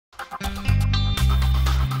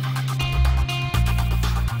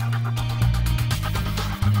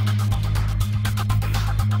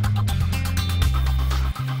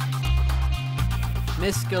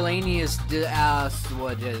Miscellaneous.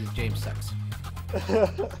 What? James sucks.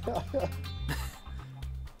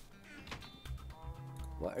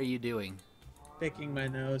 What are you doing? Picking my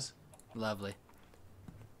nose. Lovely.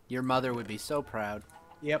 Your mother would be so proud.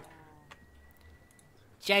 Yep.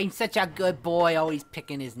 James, such a good boy, always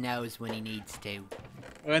picking his nose when he needs to.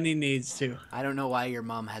 When he needs to. I don't know why your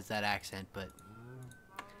mom has that accent, but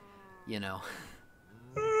you know.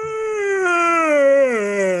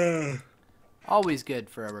 Always good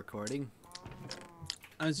for a recording.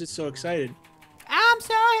 I was just so excited. I'm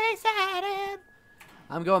so excited.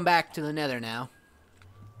 I'm going back to the Nether now.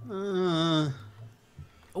 Oh,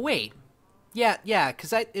 wait. Yeah,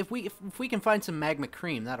 because if we can find some magma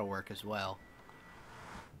cream, that'll work as well.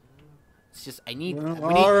 It's just we need.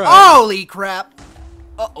 Right. Holy crap!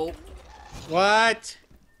 Uh-oh. What?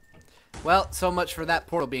 Well, so much for that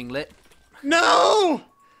portal being lit. No!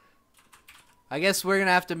 I guess we're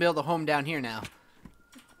gonna have to build a home down here now.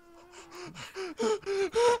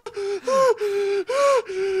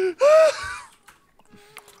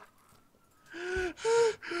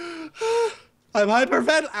 I'm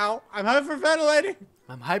hyperventilating.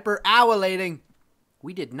 I'm hyper-owlating.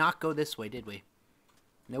 We did not go this way, did we?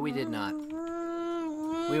 No, we did not.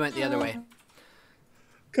 We went the other way.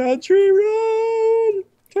 Country road,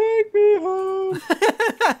 take me home.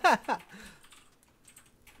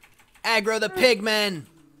 Aggro the pigmen!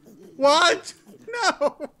 What?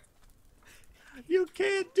 No. You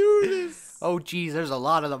can't do this. Oh, geez, there's a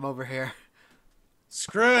lot of them over here.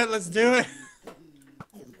 Screw it, let's do it.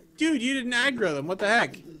 Dude, you didn't aggro them. What the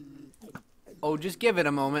heck? Oh, just give it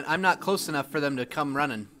a moment. I'm not close enough for them to come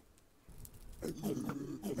running.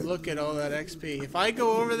 Look at all that XP. If I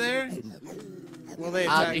go over there, will they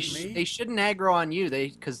attack me? They shouldn't aggro on you,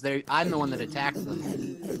 because I'm the one that attacked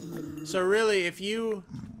them. So really, if you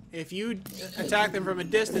attack them from a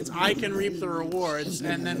distance, I can reap the rewards,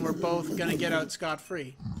 and then we're both gonna get out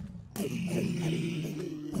scot-free.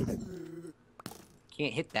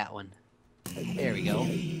 Can't hit that one. There we go.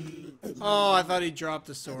 Oh, I thought he dropped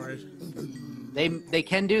a sword. They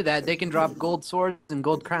can do that. They can drop gold swords and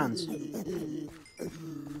gold crowns.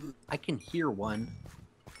 I can hear one.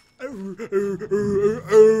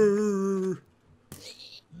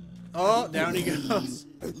 Oh, down he goes.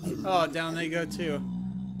 Oh, down they go too.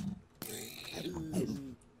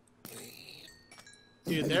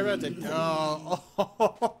 Dude, they're about to...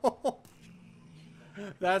 Oh.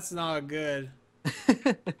 That's not good.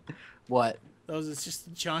 What? Those is just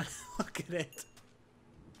a giant... Look at it.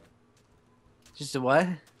 Just a what?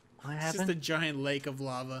 What It's happened? just a giant lake of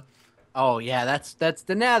lava. Oh yeah, that's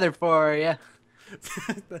the Nether for you. It's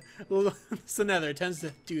the Nether. It tends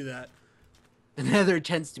to do that. The Nether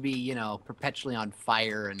tends to be, you know, perpetually on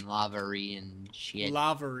fire and lavery and shit.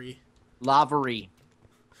 Lavery. Lavery.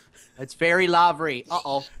 It's very lavery.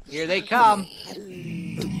 Uh-oh. Here they come.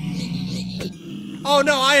 Oh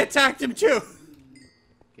no, I attacked him too!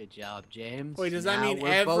 Good job, James. Wait, does that Now mean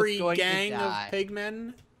we're both every going to gang of die.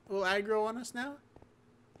 pigmen will aggro on us now?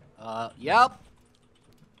 Yep.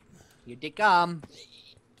 Here they come.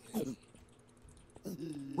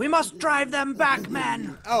 We must drive them back,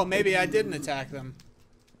 men! Oh, maybe I didn't attack them.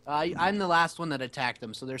 I'm the last one that attacked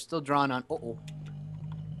them, so they're still drawn on. Uh-oh.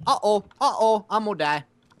 Uh-oh. Uh-oh. I'm gonna die.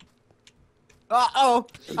 Uh-oh.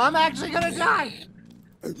 I'm actually gonna die!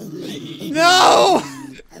 No!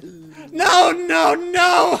 No, no,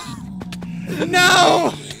 no!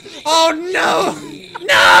 No! Oh no!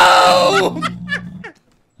 No!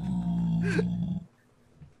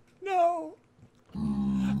 No!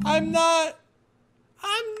 I'm not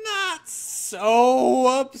so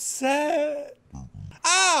upset.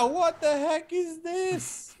 Ah, what the heck is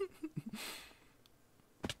this?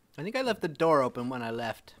 I think I left the door open when I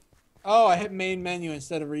left. Oh, I hit main menu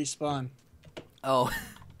instead of respawn. Oh.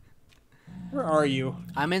 Where are you?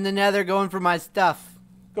 I'm in the Nether going for my stuff.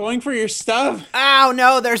 Going for your stuff? Ow,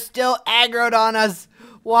 no, they're still aggroed on us.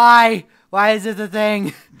 Why? Why is this a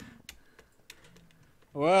thing?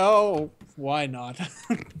 Well, why not?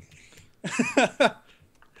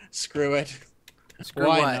 Screw it. Screw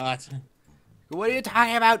why what? not? What are you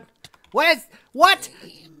talking about? What?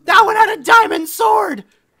 That one had a diamond sword!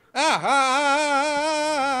 Ah!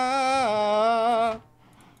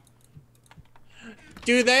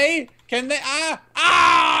 Do they? Can they? Ah!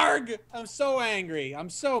 Arg! I'm so angry. I'm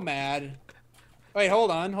so mad. Wait,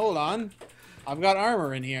 hold on, hold on. I've got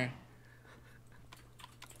armor in here.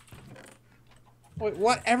 Wait,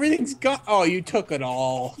 what? Everything's gone. Oh, you took it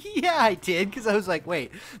all. Yeah, I did, because I was like,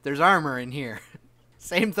 wait, there's armor in here.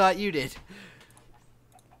 Same thought you did.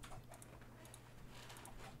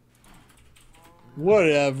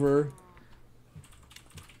 Whatever.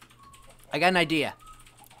 I got an idea.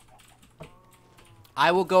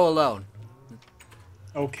 I will go alone.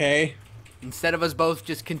 Okay. Instead of us both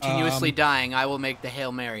just continuously dying, I will make the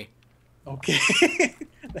Hail Mary. Okay.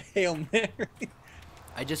 The Hail Mary.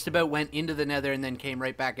 I just about went into the nether and then came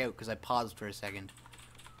right back out because I paused for a second.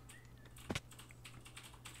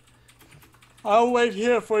 I'll wait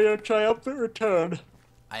here for your triumphant return.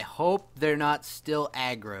 I hope they're not still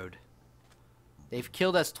aggroed. They've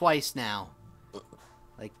killed us twice now.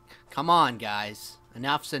 Like, come on, guys.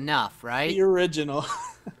 Enough's enough, right? The original.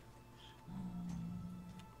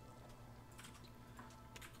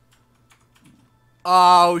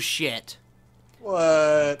 Oh, shit.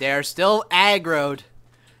 What? They're still aggroed.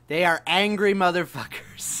 They are angry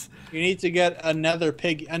motherfuckers. You need to get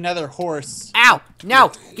another horse. Ow!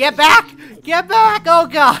 No! Get back! Get back! Oh,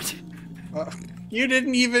 God! You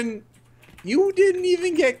didn't even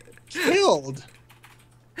get killed.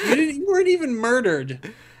 You weren't even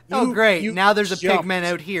murdered. Oh, great. You Now there's a jumped. pigman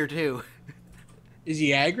out here, too. Is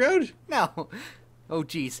he aggroed? No. Oh,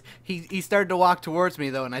 jeez. He started to walk towards me,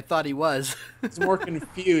 though, and I thought he was. He's more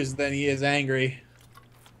confused than he is angry.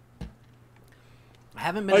 I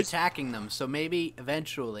haven't been attacking them, so maybe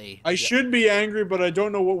eventually... I should be angry, but I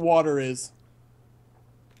don't know what water is.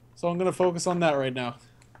 So I'm gonna focus on that right now.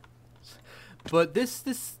 But this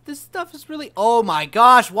stuff is really... Oh, my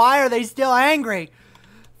gosh. Why are they still angry?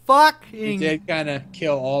 Fucking... He did kind of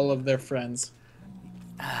kill all of their friends.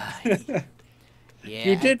 Yeah.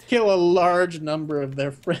 You did kill a large number of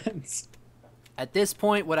their friends. At this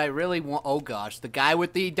point, what I really want... Oh, gosh. The guy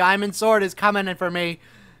with the diamond sword is coming in for me.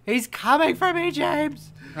 He's coming for me,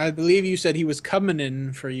 James. I believe you said he was coming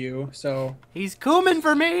in for you, so... He's coming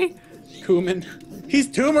for me. Cumin. He's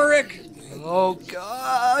turmeric! Oh,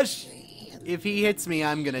 gosh. If he hits me,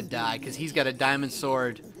 I'm gonna die, because he's got a diamond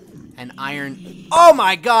sword and iron... Oh,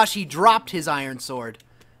 my gosh. He dropped his iron sword.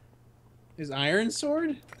 His iron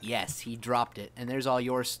sword? Yes, he dropped it. And there's all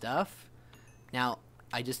your stuff. Now,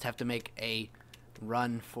 I just have to make a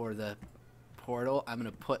run for the portal. I'm going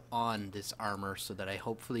to put on this armor so that I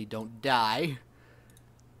hopefully don't die.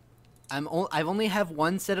 I've only have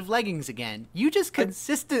one set of leggings again. You just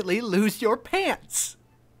consistently lose your pants.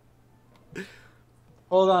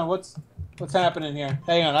 Hold on, what's happening here?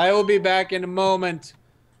 Hang on, I will be back in a moment.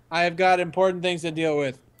 I have got important things to deal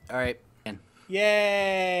with. All right.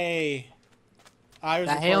 Yay!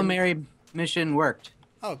 That Hail Mary mission worked.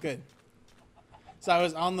 Oh, good. So I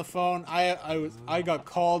was on the phone. I got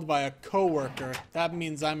called by a coworker. That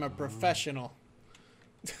means I'm a professional.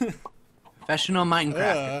 Professional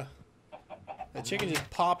Minecraft. The chicken just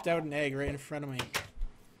popped out an egg right in front of me.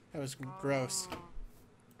 That was gross.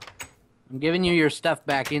 I'm giving you your stuff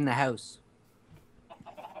back in the house.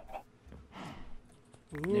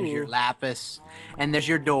 Ooh. There's your lapis, and there's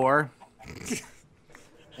your door,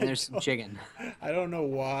 and there's some chicken. I don't know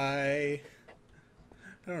why.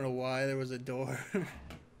 I don't know why there was a door.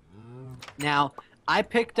 Now, I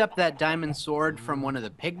picked up that diamond sword from one of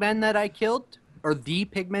the pigmen that I killed, or the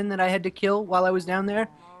pigmen that I had to kill while I was down there.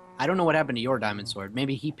 I don't know what happened to your diamond sword.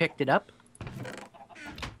 Maybe he picked it up?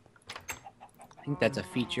 I think that's a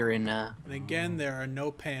feature in... And again, there are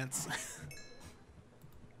no pants.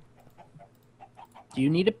 Do you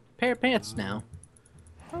need a pair of pants now?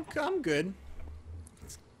 Okay, I'm good.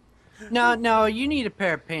 No, you need a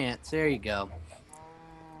pair of pants. There you go.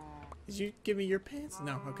 Did you give me your pants?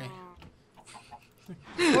 No, okay.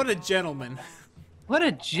 What a gentleman. What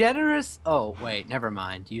a generous... Oh, wait, never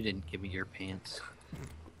mind. You didn't give me your pants.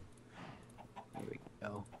 There we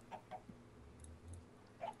go.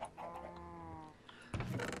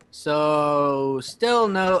 So, still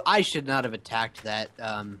no... I should not have attacked that.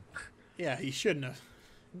 Yeah, you shouldn't have.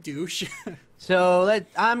 Douche. So,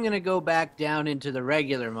 I'm going to go back down into the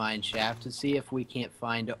regular mine shaft to see if we can't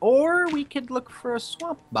find... Or we could look for a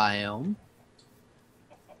swamp biome.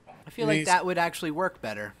 I feel like that would actually work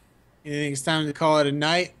better. You think it's time to call it a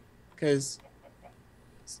night? Because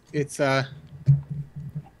it's, I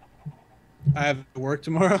have to work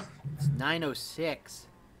tomorrow. It's 9:06.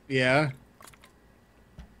 Yeah.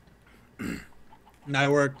 And I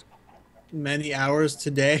worked many hours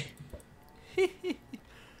today.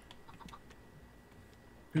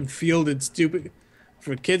 And fielded stupid...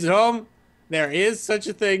 For kids at home, there is such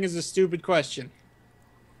a thing as a stupid question.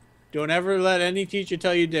 Don't ever let any teacher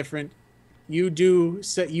tell you different. You do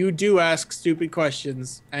ask stupid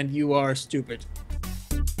questions, and you are stupid.